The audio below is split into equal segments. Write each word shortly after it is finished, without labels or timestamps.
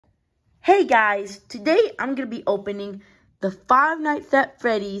Hey guys, today I'm going to be opening the Five Nights at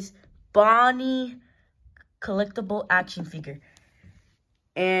Freddy's Bonnie collectible action figure.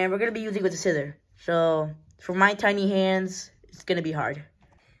 And we're going to be using it with a scissor. So, for my tiny hands, it's going to be hard.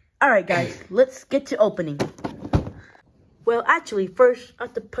 Alright guys, let's get to opening. Well, actually, first I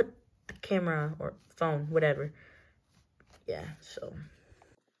have to put the camera or phone, whatever. Yeah, so.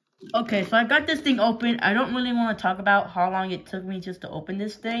 Okay, so I got this thing open. I don't really want to talk about how long it took me just to open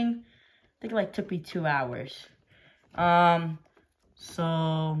this thing. I think it took me 2 hours. Alright,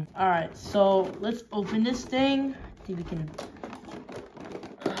 so let's open this thing. I think we can,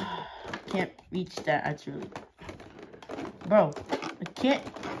 can't reach that actually. Bro, I can't,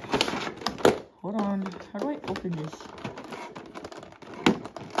 hold on, how do I open this?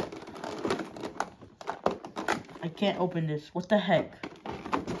 I can't open this, what the heck?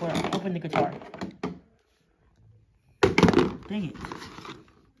 Well, open the guitar. Dang it.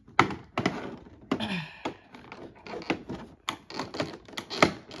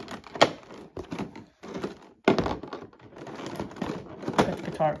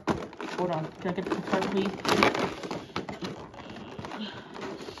 Guitar. Hold on. Can I get the guitar, please?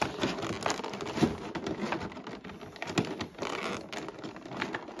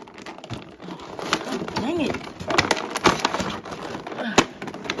 Dang it.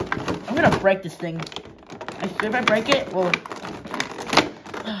 I'm gonna break this thing. I swear if I break it, well...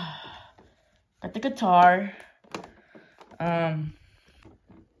 Got the guitar.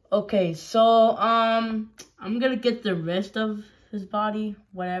 Okay, so, I'm gonna get the rest of his body,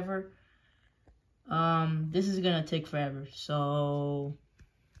 whatever. This is gonna take forever, so...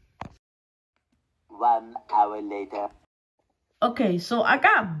 1 hour later. Okay, so I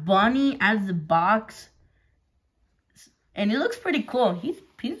got Bonnie as the box. And it looks pretty cool. He's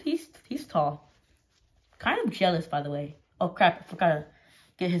tall. Kind of jealous, by the way. Oh, crap, I forgot to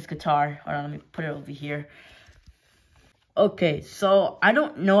get his guitar. Hold on, let me put it over here. Okay, so I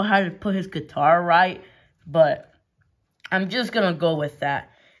don't know how to put his guitar right, but I'm just gonna go with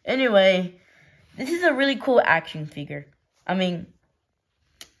that. Anyway, this is a really cool action figure. I mean,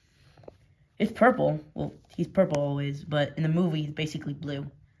 it's purple. Well, he's purple always, but in the movie, he's basically blue.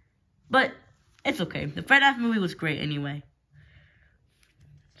 But it's okay. The FNAF movie was great anyway.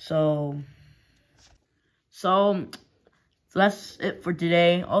 So that's it for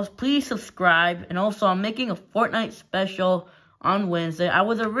today. Also, please subscribe. And also, I'm making a Fortnite special on Wednesday. I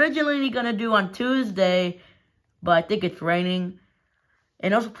was originally gonna do on Tuesday, but I think it's raining.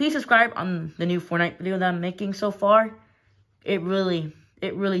 And also, please subscribe on the new Fortnite video that I'm making so far. It really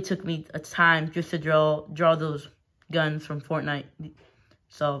took me a time just to draw those guns from Fortnite.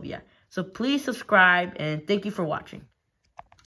 So, yeah. So, please subscribe, and thank you for watching.